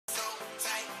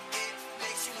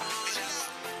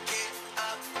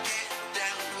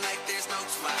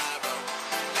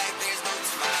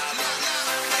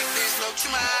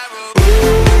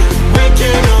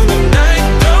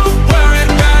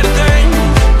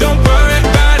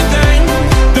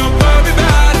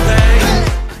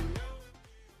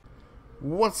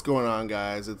What's going on,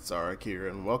 guys? It's Zarek here,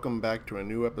 and welcome back to a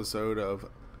new episode of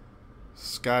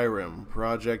Skyrim,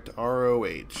 Project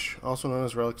ROH, also known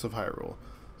as Relics of Hyrule.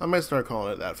 I might start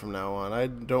calling it that from now on. I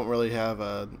don't really have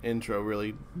an intro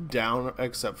really down,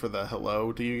 except for the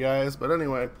hello to you guys, but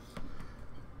anyway.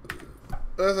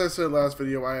 As I said last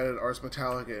video, I added Ars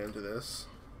Metallica into this.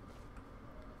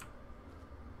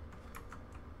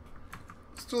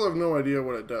 Still have no idea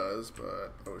what it does,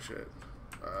 but oh shit.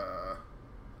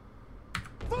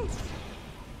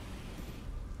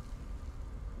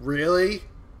 Really?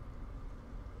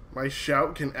 My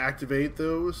shout can activate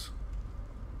those?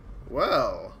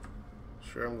 Well,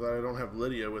 sure, I'm glad I don't have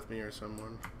Lydia with me or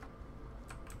someone.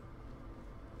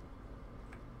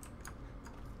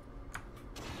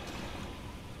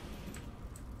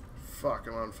 Fuck,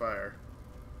 I'm on fire.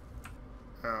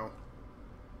 Ow.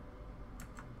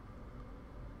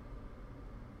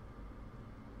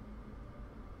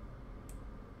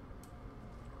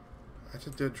 That's a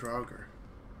dead Draugr.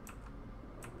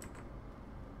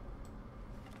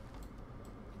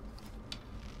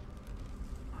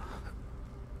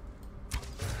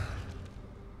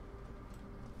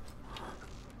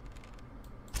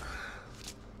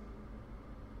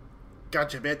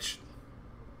 Gotcha, bitch.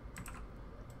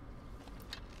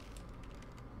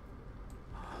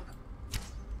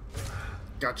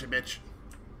 Gotcha, bitch.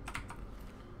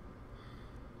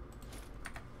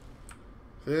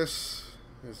 This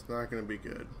is not going to be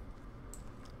good.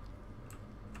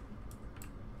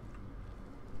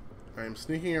 I'm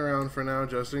sneaking around for now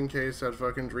just in case that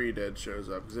fucking Redead shows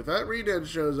up. Because if that Redead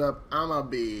shows up, I'ma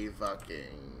be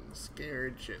fucking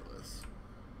scared shitless.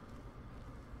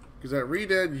 Because that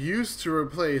Redead used to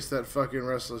replace that fucking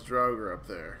Restless Draugr up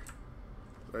there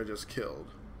that I just killed.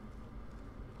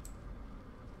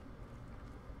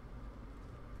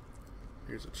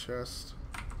 Here's a chest.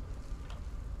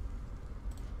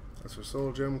 That's for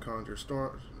Soul Gem, Conjure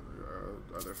Storm,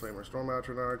 other Flamer Storm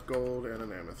Atronach, Gold, and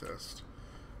an Amethyst.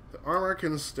 The armor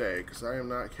can stay, because I am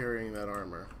not carrying that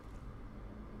armor.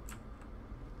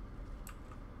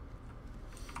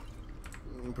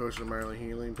 Potion of minor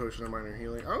healing, potion of minor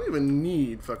healing. I don't even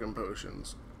need fucking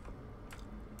potions.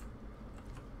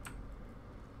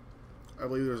 I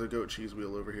believe there's a goat cheese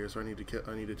wheel over here, so I need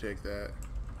to take that.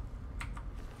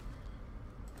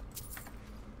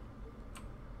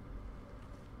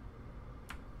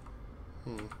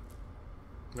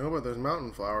 No, but there's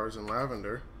mountain flowers and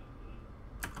lavender.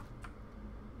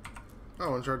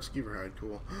 Oh, uncharged skeever hide,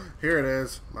 cool. Here it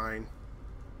is, mine.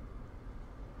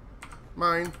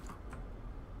 Mine.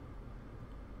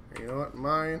 You know what?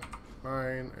 Mine,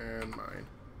 mine, and mine.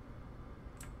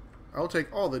 I'll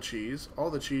take all the cheese. All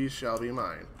the cheese shall be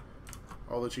mine.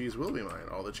 All the cheese will be mine.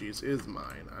 All the cheese is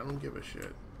mine. I don't give a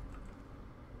shit.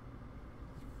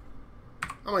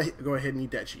 I'm gonna go ahead and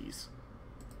eat that cheese.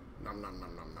 Nom nom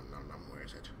nom nom nom nom nom. Where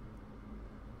is it?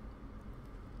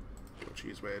 Little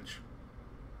cheese wedge.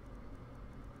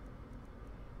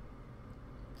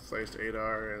 Sliced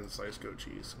Adar and sliced goat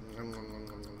cheese. Nom, nom, nom,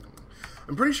 nom, nom, nom.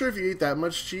 I'm pretty sure if you eat that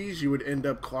much cheese, you would end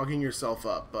up clogging yourself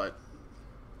up, but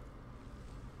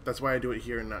that's why I do it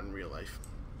here and not in real life.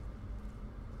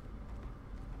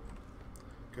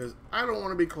 Because I don't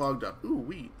want to be clogged up. Ooh,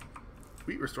 wheat.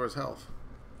 Wheat restores health.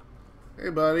 Hey,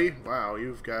 buddy. Wow,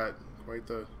 you've got quite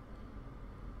the...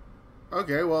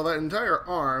 Okay, well, that entire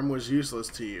arm was useless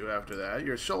to you after that.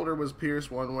 Your shoulder was pierced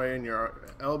one way and your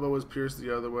elbow was pierced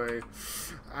the other way.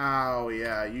 Ow,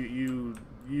 yeah, you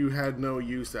had no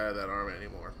use out of that arm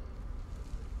anymore.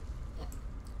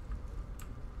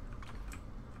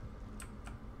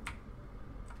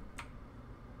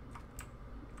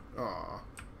 Aw.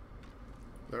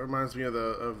 That reminds me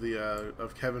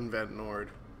of Kevin Van Nord.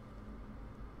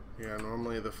 Yeah,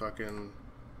 normally the fucking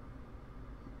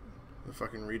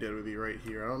Redead would be right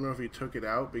here. I don't know if he took it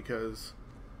out because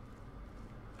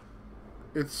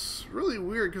it's really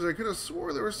weird because I could have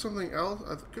swore there was something else.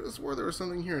 I could have swore there was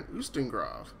something here in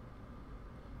Ustengrav.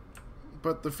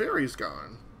 But the ferry's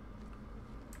gone.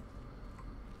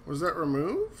 Was that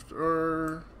removed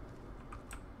or...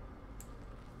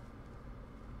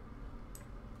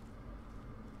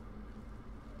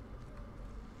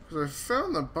 Because I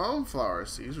found the bomb flower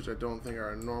seeds, which I don't think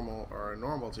are a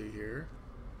normality here.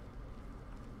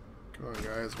 Come on,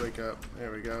 guys, wake up.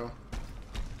 There we go.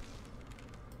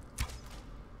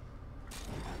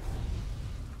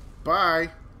 Bye.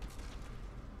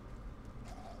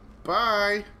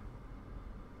 Bye.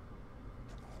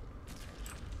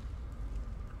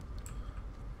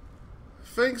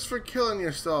 Thanks for killing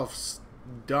yourself,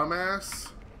 dumbass.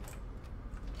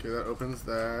 Okay, that opens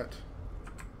that.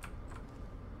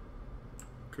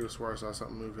 Could have swore I saw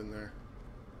something move in there.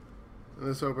 And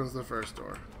this opens the first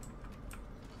door.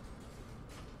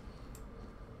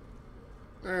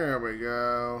 There we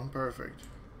go. Perfect.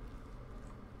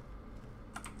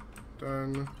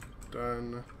 Done.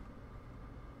 Done.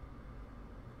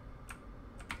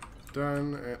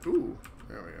 Done. And, ooh,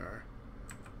 there we are.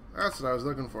 That's what I was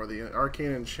looking for, the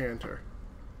Arcane Enchanter.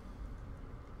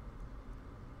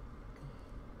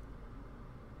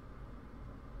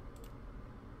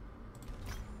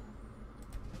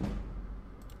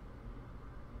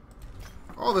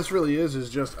 All this really is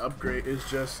just upgrade,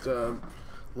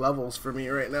 levels for me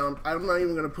right now. I'm not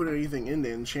even going to put anything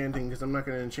into enchanting because I'm not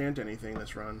going to enchant anything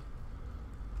this run.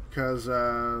 Because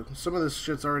some of this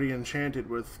shit's already enchanted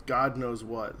with God knows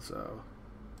what, so.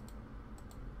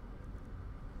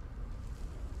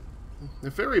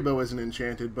 The fairy bow isn't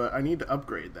enchanted, but I need to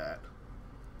upgrade that.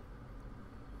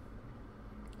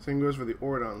 Same goes for the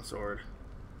Ordon sword.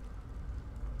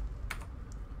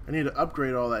 I need to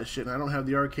upgrade all that shit, and I don't have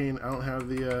the arcane, I don't have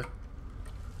the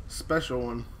special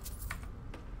one.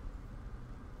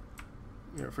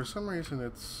 Yeah, for some reason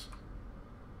it's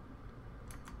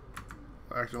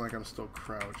acting like I'm still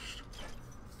crouched.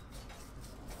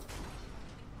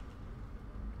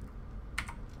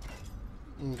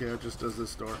 Okay, it just does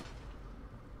this door.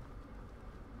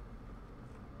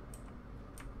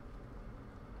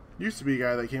 Used to be a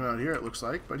guy that came out here, it looks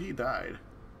like, but he died.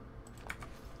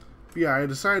 Yeah, I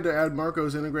decided to add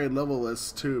Marco's integrated level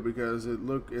list too because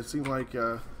it seemed like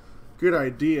a good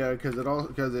idea because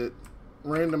it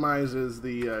randomizes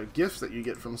the gifts that you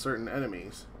get from certain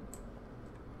enemies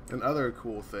and other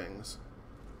cool things,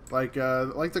 like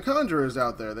the conjurers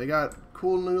out there. They got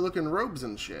cool new looking robes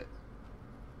and shit.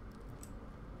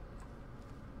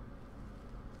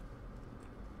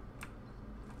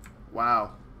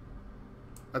 Wow,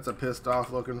 that's a pissed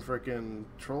off looking freaking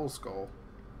troll skull.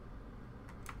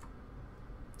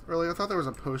 Really? I thought there was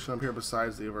a potion up here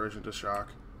besides the aversion to shock.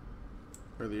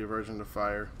 Or the aversion to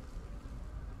fire.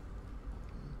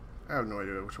 I have no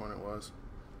idea which one it was.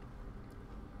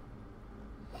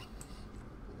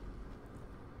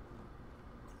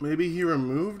 Maybe he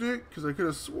removed it? Because I could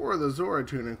have swore the Zora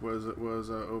tunic was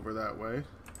over that way.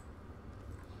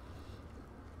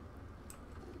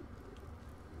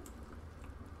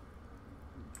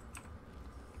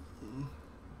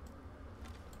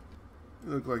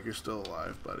 You look like you're still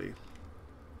alive, buddy.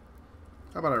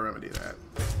 How about I remedy that?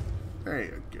 There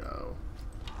you go.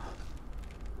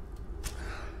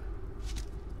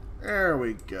 There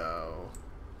we go.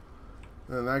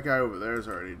 And that guy over there is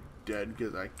already dead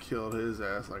because I killed his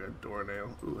ass like a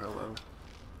doornail. Ooh, hello.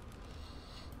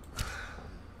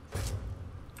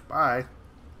 Bye.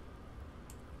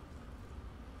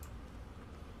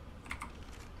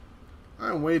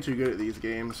 I'm way too good at these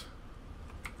games.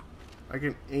 I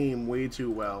can aim way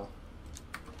too well.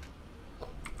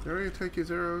 Did I already take his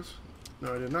arrows?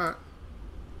 No, I did not.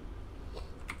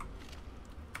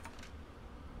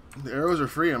 The arrows are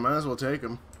free. I might as well take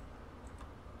them.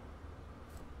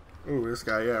 Ooh, this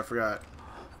guy. Yeah, I forgot.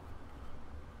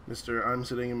 Mr. I'm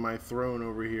sitting in my throne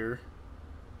over here.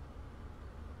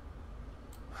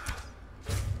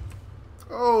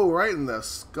 Oh, right in the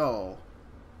skull.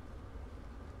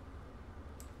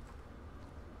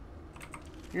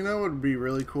 You know what would be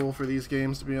really cool for these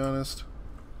games, to be honest?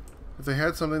 If they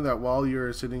had something that while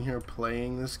you're sitting here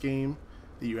playing this game,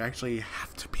 that you actually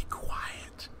have to be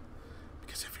quiet.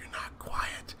 Because if you're not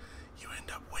quiet, you end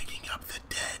up waking up the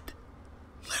dead.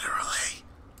 Literally.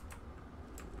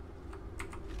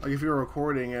 Like if you're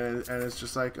recording and it's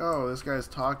just like, oh, this guy's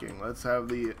talking. Let's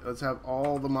have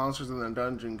all the monsters in the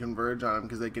dungeon converge on him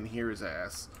because they can hear his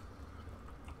ass.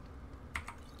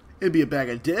 It'd be a bag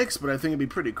of dicks, but I think it'd be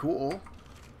pretty cool.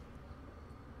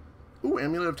 Ooh,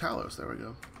 Amulet of Talos. There we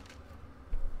go.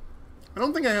 I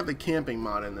don't think I have the camping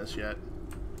mod in this yet.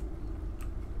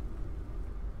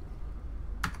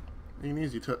 You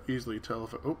can easily tell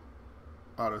if... Oh,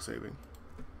 auto-saving.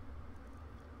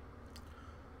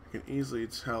 I can easily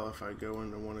tell if I go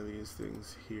into one of these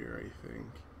things here, I think.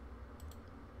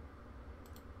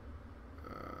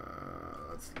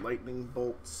 That's lightning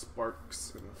bolts,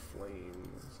 sparks, and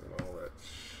flames, and all that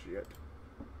shit.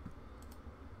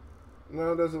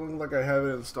 No, it doesn't look like I have it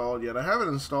installed yet. I have it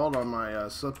installed on my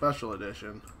special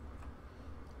edition.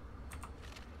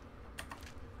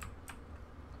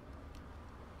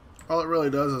 All it really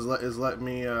does is let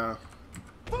me. Did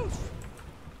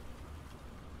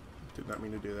not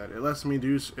mean to do that. It lets me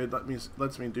do.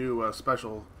 Lets me do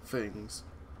special things.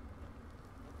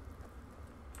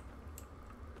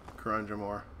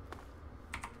 Corundramore.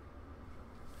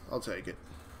 I'll take it.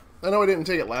 I know I didn't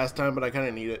take it last time, but I kind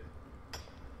of need it.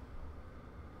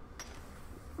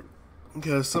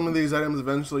 Because some of these items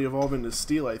eventually evolve into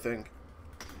steel, I think.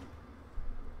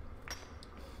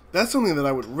 That's something that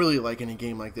I would really like in a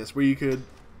game like this, where you could...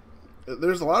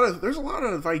 There's a lot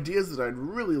of ideas that I'd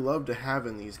really love to have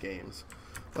in these games.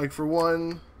 Like, for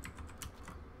one...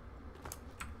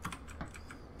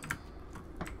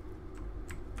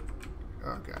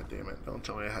 Oh, god damn it. Don't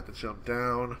tell me I had to jump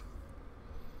down.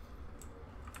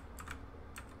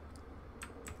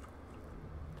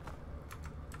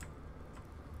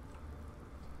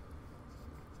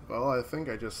 Well, I think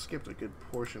I just skipped a good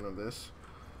portion of this.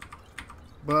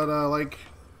 But,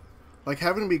 like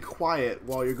having to be quiet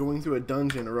while you're going through a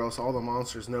dungeon or else all the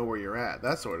monsters know where you're at.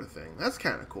 That sort of thing. That's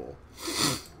kind of cool.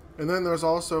 And then there's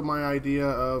also my idea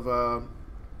of,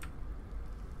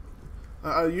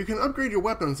 you can upgrade your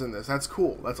weapons in this. That's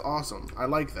cool. That's awesome. I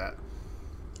like that.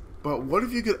 But what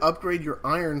if you could upgrade your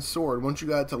iron sword once you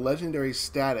got to legendary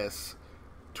status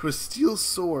to a steel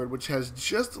sword which has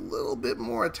just a little bit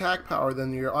more attack power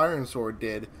than your iron sword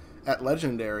did at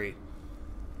legendary?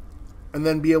 And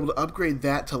then be able to upgrade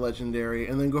that to legendary,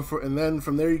 and then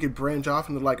from there you could branch off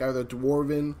into like either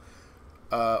dwarven,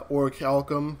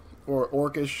 orichalcum, or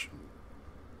orcish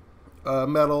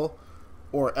metal,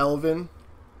 or elven.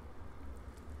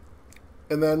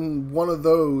 And then one of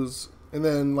those, and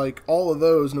then like all of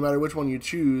those, no matter which one you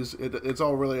choose, it's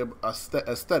all really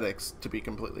aesthetics, to be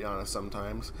completely honest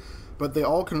sometimes. But they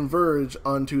all converge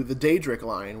onto the Daedric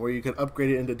line, where you can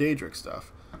upgrade it into Daedric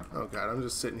stuff. Oh god, I'm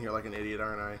just sitting here like an idiot,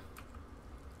 aren't I?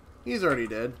 He's already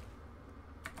dead.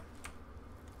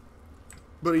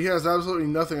 But he has absolutely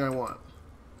nothing I want.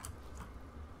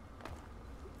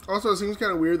 Also, it seems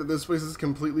kind of weird that this place is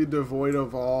completely devoid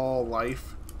of all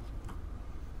life.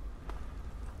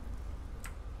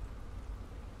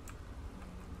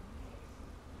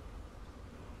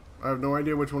 I have no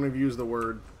idea which one of you used the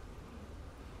word.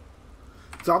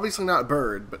 It's obviously not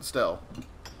bird, but still.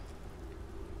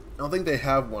 I don't think they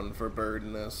have one for bird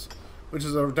in this. Which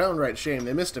is a downright shame.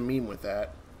 They missed a meme with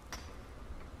that.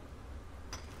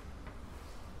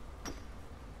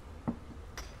 At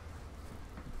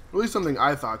least something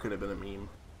I thought could have been a meme.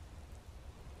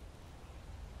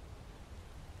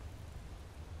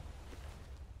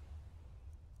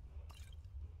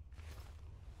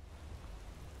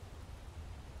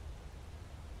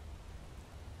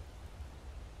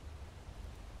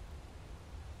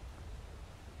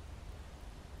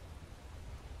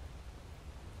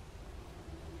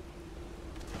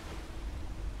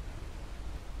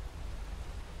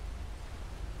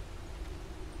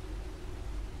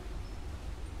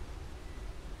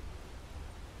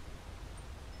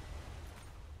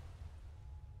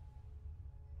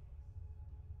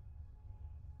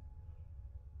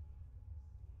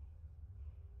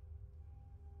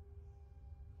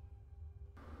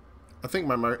 I think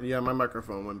my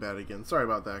microphone went bad again. Sorry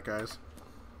about that, guys.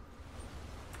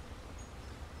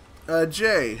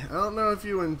 Jay, I don't know if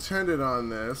you intended on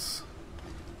this.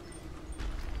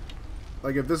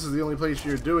 Like, if this is the only place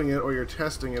you're doing it or you're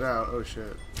testing it out. Oh,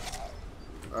 shit.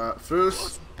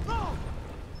 Foos? Oh,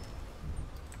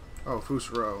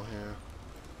 Foos Row, yeah.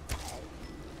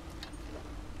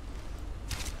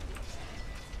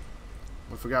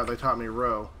 I forgot they taught me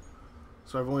row.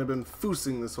 So I've only been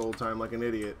foosing this whole time like an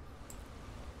idiot.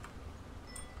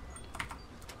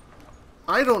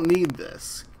 I don't need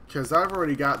this because I've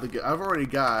already got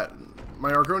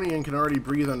my Argonian can already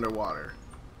breathe underwater.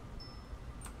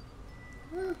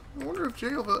 I wonder if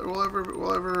Jay will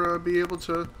ever be able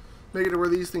to make it to where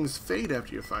these things fade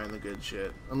after you find the good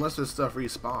shit, unless this stuff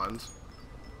respawns.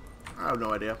 I have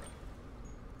no idea.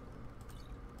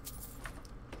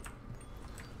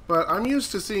 But I'm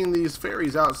used to seeing these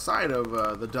fairies outside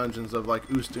of the dungeons of like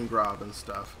Ustengrav and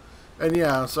stuff. And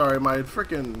yeah, sorry, my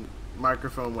frickin'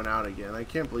 microphone went out again. I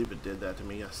can't believe it did that to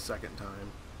me a second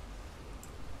time.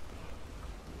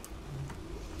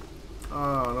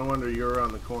 Oh, no wonder you're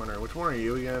around the corner. Which one are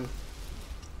you again?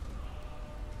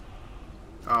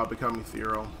 Oh, become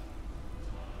ethereal.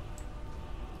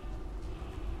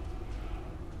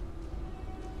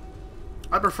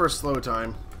 I prefer slow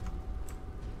time.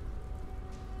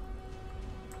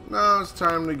 Now it's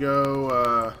time to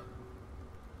go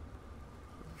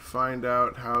find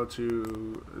out how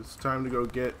to... It's time to go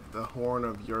get the horn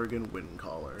of Jurgen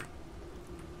Windcaller.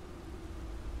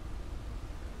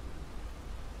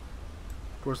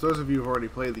 Of course, those of you who've already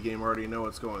played the game already know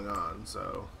what's going on,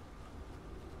 so...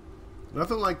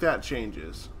 Nothing like that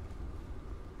changes.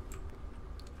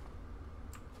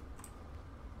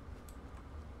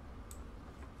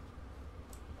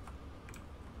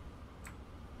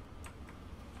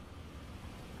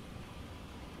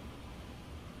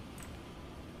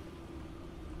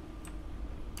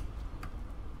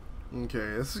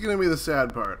 Okay, this is gonna be the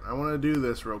sad part. I want to do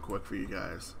this real quick for you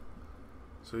guys,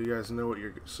 so you guys know what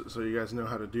so you guys know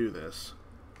how to do this.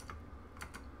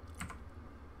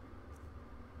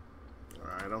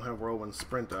 Alright, I don't have whirlwind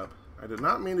sprint up. I did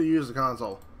not mean to use the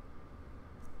console.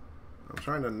 I'm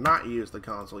trying to not use the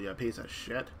console, you piece of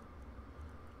shit.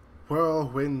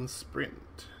 Whirlwind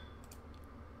sprint.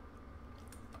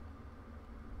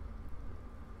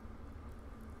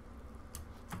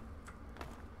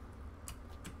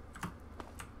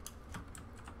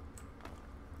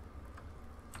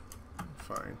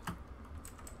 Fine.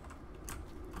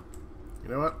 You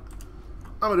know what?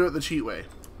 I'm gonna do it the cheat way.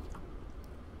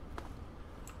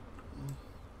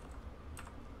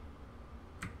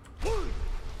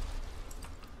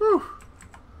 Whew.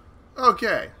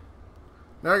 Okay.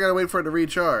 Now I gotta wait for it to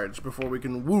recharge before we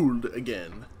can wound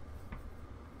again.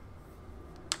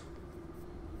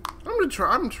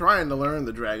 I'm trying to learn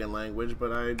the dragon language,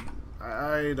 but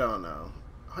I don't know.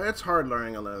 It's hard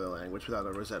learning another language without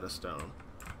a Rosetta Stone.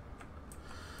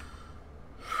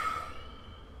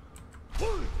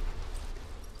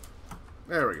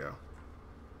 There we go.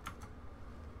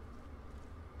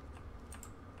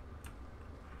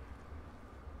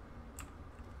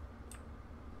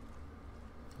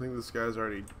 I think this guy's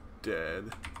already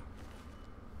dead.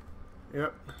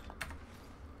 Yep.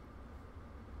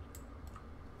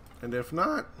 And if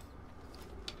not,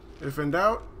 if in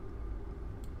doubt,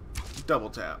 double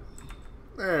tap.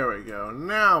 There we go.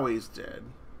 Now he's dead.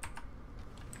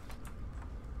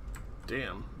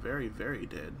 Damn. Very, very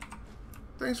dead.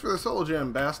 Thanks for the soul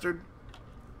gem, bastard.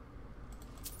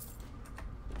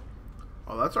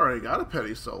 Oh, that's already got a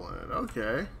petty soul in it.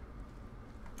 Okay.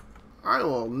 I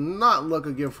will not look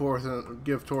a gift horse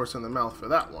in the mouth for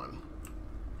that one.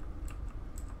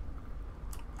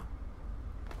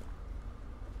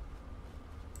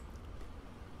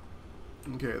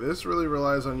 Okay, this really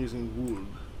relies on using wood.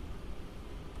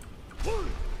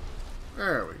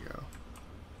 There we go.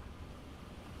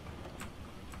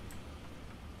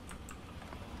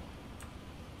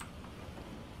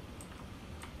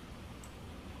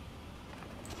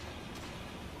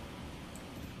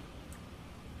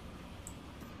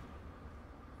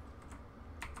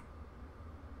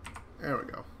 There we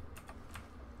go.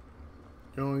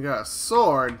 You only got a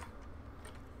sword,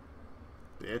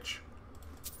 bitch.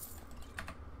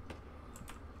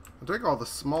 I take all the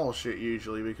small shit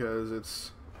usually because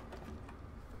it's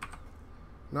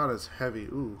not as heavy.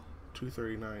 Ooh,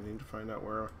 239. Need to find out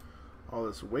where all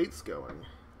this weight's going.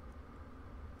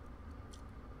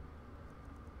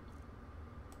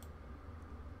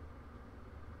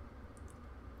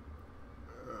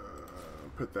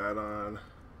 Put that on.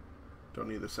 Don't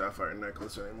need the sapphire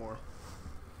necklace anymore.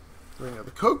 We have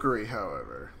the Kokery,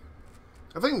 however.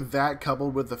 I think that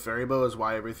coupled with the fairy bow is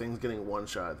why everything's getting one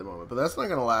shot at the moment. But that's not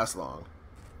going to last long.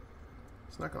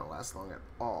 It's not going to last long at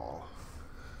all.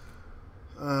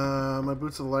 My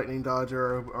Boots of the Lightning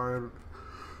Dodger are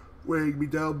weighing me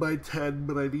down by 10,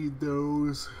 but I need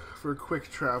those for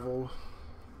quick travel.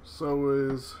 So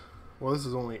is... Well, this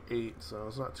is only 8, so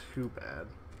it's not too bad.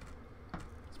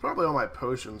 It's probably all my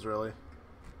potions, really.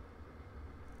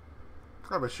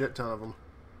 I have a shit ton of them.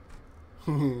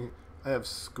 I have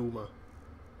skooma.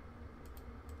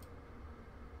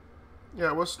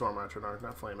 Yeah, it was Storm Atronach,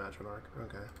 not Flame Atronach.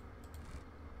 Okay.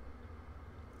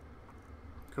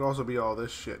 Could also be all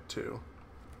this shit, too.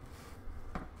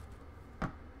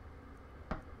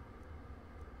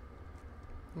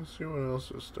 Let's see what else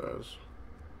this does.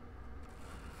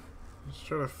 Let's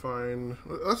try to find...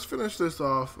 Let's finish this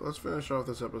off. Let's finish off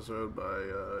this episode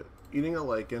by eating a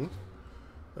lichen.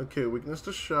 Okay, weakness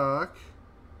to shock.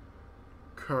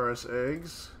 Chorus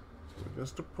eggs.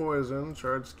 Weakness to poison.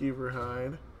 Charred skeever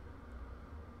hide.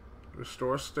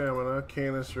 Restore stamina.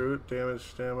 Canis root. Damage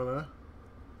stamina.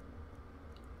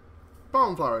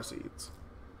 Boneflower seeds.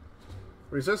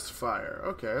 Resist fire.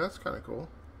 Okay, that's kind of cool.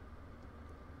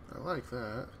 I like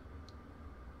that.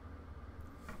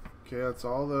 Okay, that's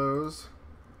all those.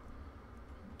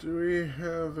 Do we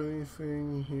have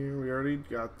anything here? We already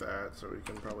got that, so we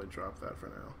can probably drop that for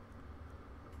now.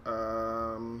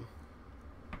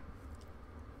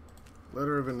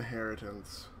 Letter of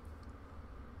Inheritance.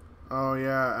 Oh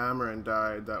yeah, Amarin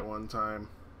died that one time.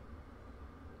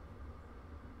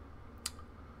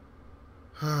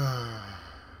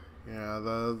 Yeah,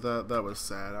 that was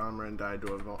sad. Amarin died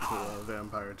to a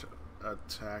vampire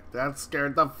attack. That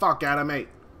scared the fuck out of me.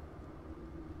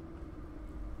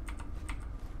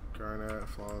 Garnet,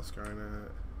 flawless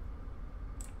garnet.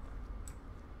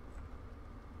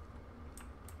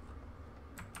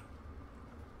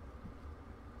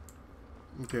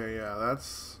 Okay, yeah,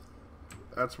 that's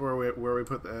where we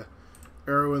put the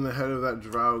Arrow in the head of that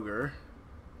Draugr.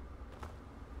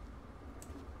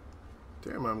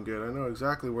 Damn, I'm good. I know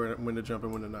exactly when to jump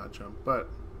and when to not jump. But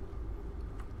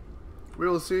we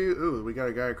will see. Ooh, we got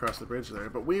a guy across the bridge there.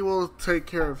 But we will take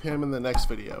care of him in the next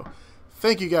video.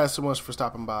 Thank you guys so much for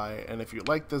stopping by. And if you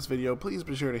liked this video, please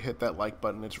be sure to hit that like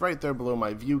button. It's right there below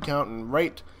my view count and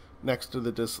right next to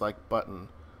the dislike button.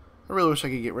 I really wish I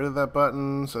could get rid of that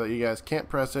button so that you guys can't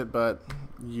press it, but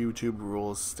YouTube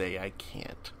rules say I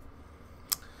can't.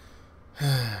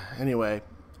 Anyway,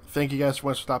 thank you guys so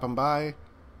much for stopping by.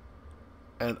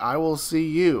 And I will see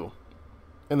you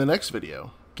in the next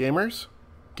video. Gamers,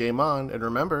 game on. And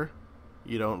remember,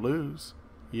 you don't lose,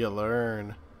 you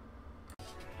learn.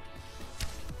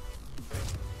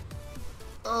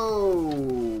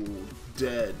 Oh,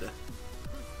 dead.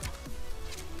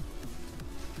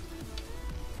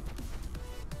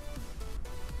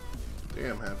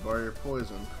 Damn, Hadbar, you're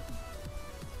poisoned.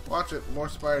 Watch it, more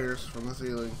spiders from the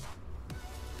ceiling.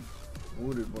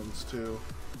 Wounded ones, too.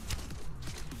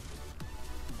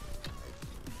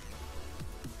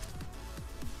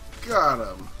 Got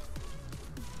him.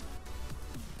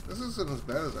 This isn't as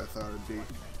bad as I thought it'd be.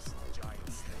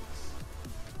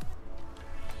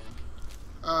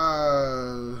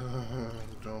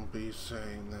 Don't be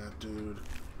saying that, dude.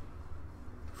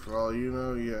 For all you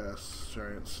know, yes,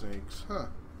 giant snakes. Huh.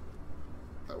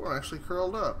 That one actually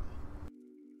curled up.